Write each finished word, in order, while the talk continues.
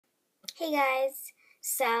Hey guys,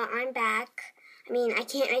 so I'm back. I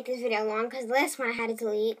can't make this video long because the last one I had to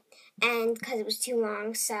delete and because it was too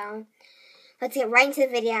long, so let's get right into the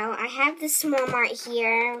video. I have this small mart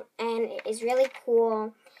here and it is really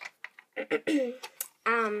cool. The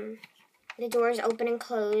doors open and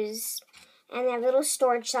close and they have little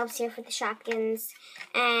storage shelves here for the Shopkins,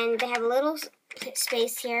 and they have a little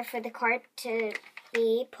space here for the cart to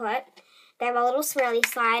be put. They have a little swirly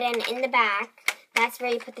slide, and in the back, that's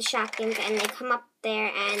where you put the Shopkins, and they come up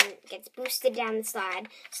there and gets boosted down the slide.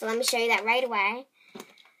 So let me show you that right away.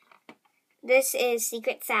 This is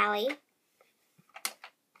Secret Sally.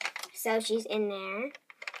 So she's in there.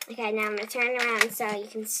 Okay, now I'm going to turn it around so you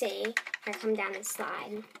can see her come down the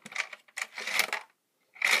slide.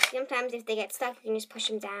 Sometimes if they get stuck, you can just push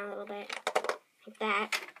them down a little bit, like that.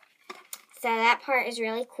 So that part is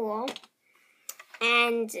really cool.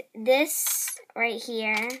 And this right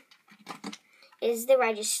here is the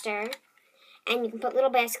register, and you can put little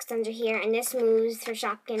baskets under here, and this moves for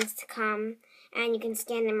Shopkins to come, and you can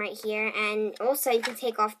scan them right here. And also you can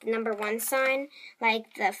take off the number 1 sign,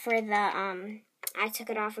 like I took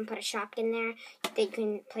it off and put a Shopkin there. That you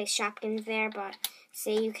can place Shopkins there, but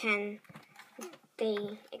see, you can,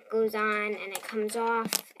 it goes on and it comes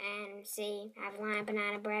off, and see, I have a line of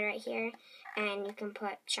banana bread right here, and you can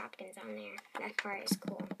put Shopkins on there. That part is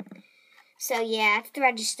cool. So yeah, that's the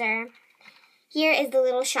register. Here is the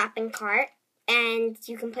little shopping cart, and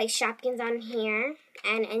you can place Shopkins on here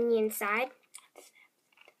and in the inside.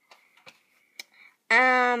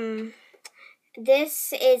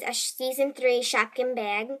 This is a season 3 Shopkin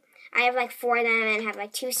bag. I have like 4 of them, and have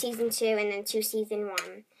like 2 season 2 and then 2 season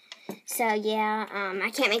 1. So yeah, I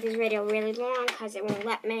can't make this video really long because it won't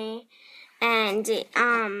let me. And let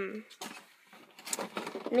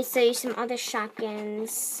me show you some other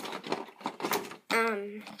Shopkins.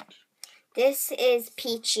 This is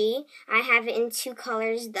Peachy. I have it in 2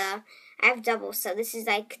 colors. I have double, so this is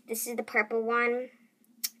the purple one.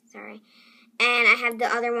 Sorry. And I have the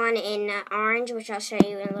other one in orange, which I'll show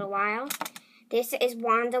you in a little while. This is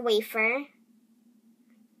Wanda Wafer.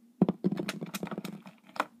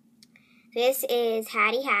 This is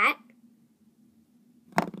Hattie Hat.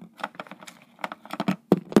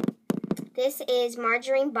 This is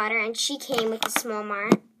Margarine Butter, and she came with the small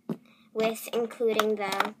mart, with including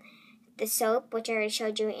the soap, which I already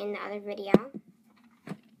showed you in the other video.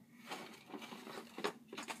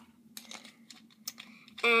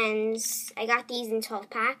 And I got these in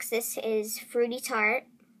 12 packs. This is Fruity Tart,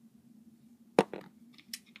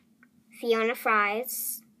 Fiona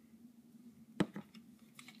Fries,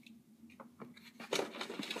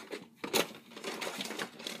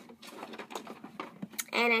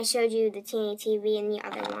 and I showed you the Teeny TV in the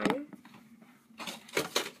other one.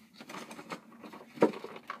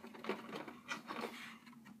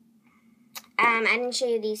 I didn't show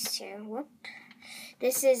you these 2. Whoop.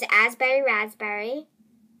 This is Asbury Raspberry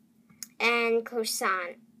and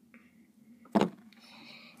Croissant.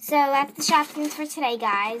 So that's the Shopkins for today,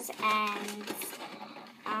 guys. And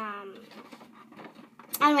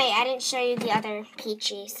oh wait, I didn't show you the other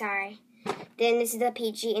Peachy. Sorry. Then this is the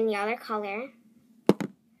Peachy in the other color.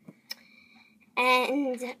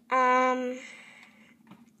 And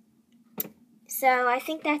so I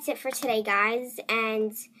think that's it for today, guys.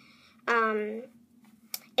 And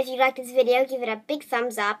if you like this video, give it a big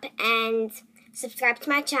thumbs up and subscribe to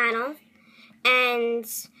my channel, and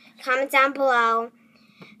comment down below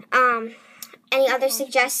any other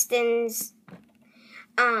suggestions,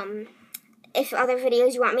 if other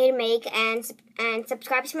videos you want me to make, and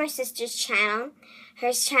subscribe to my sister's channel.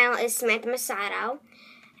 Her channel is Samantha Masato.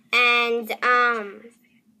 And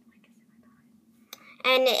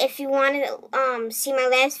if you want to see my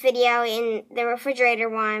last video in the refrigerator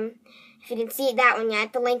one, if you didn't see that one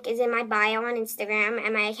yet, the link is in my bio on Instagram,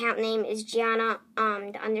 and my account name is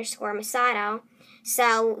Gianna_Masato.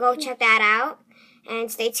 So go check that out,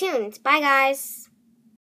 and stay tuned. Bye, guys.